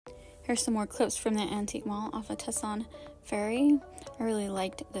Here's some more clips from the antique mall off of Tesson Ferry. I really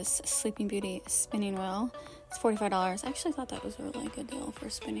liked this Sleeping Beauty spinning wheel. It's $45. I actually thought that was a really good deal for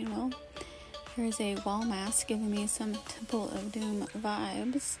a spinning wheel. Here's a wall mask giving me some Temple of Doom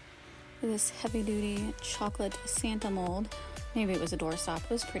vibes. This heavy duty chocolate Santa mold. Maybe it was a doorstop. It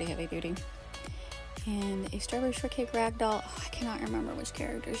was pretty heavy duty. And a Strawberry Shortcake ragdoll. Oh, I cannot remember which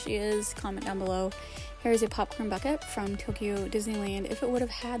character she is. Comment down below. Here's a popcorn bucket from Tokyo Disneyland. If it would have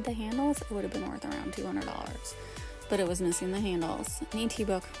had the handles, it would have been worth around $200. But it was missing the handles. An ET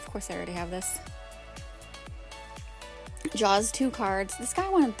book. Of course, I already have this. Jaws 2 cards. This guy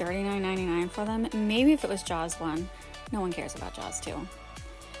wanted $39.99 for them. Maybe if it was Jaws 1. No one cares about Jaws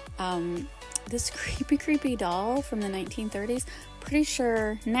 2. This creepy doll from the 1930s. Pretty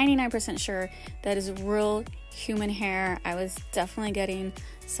sure, 99% sure, that is real human hair. I was definitely getting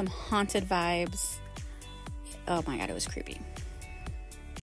some haunted vibes. Oh my god, it was creepy.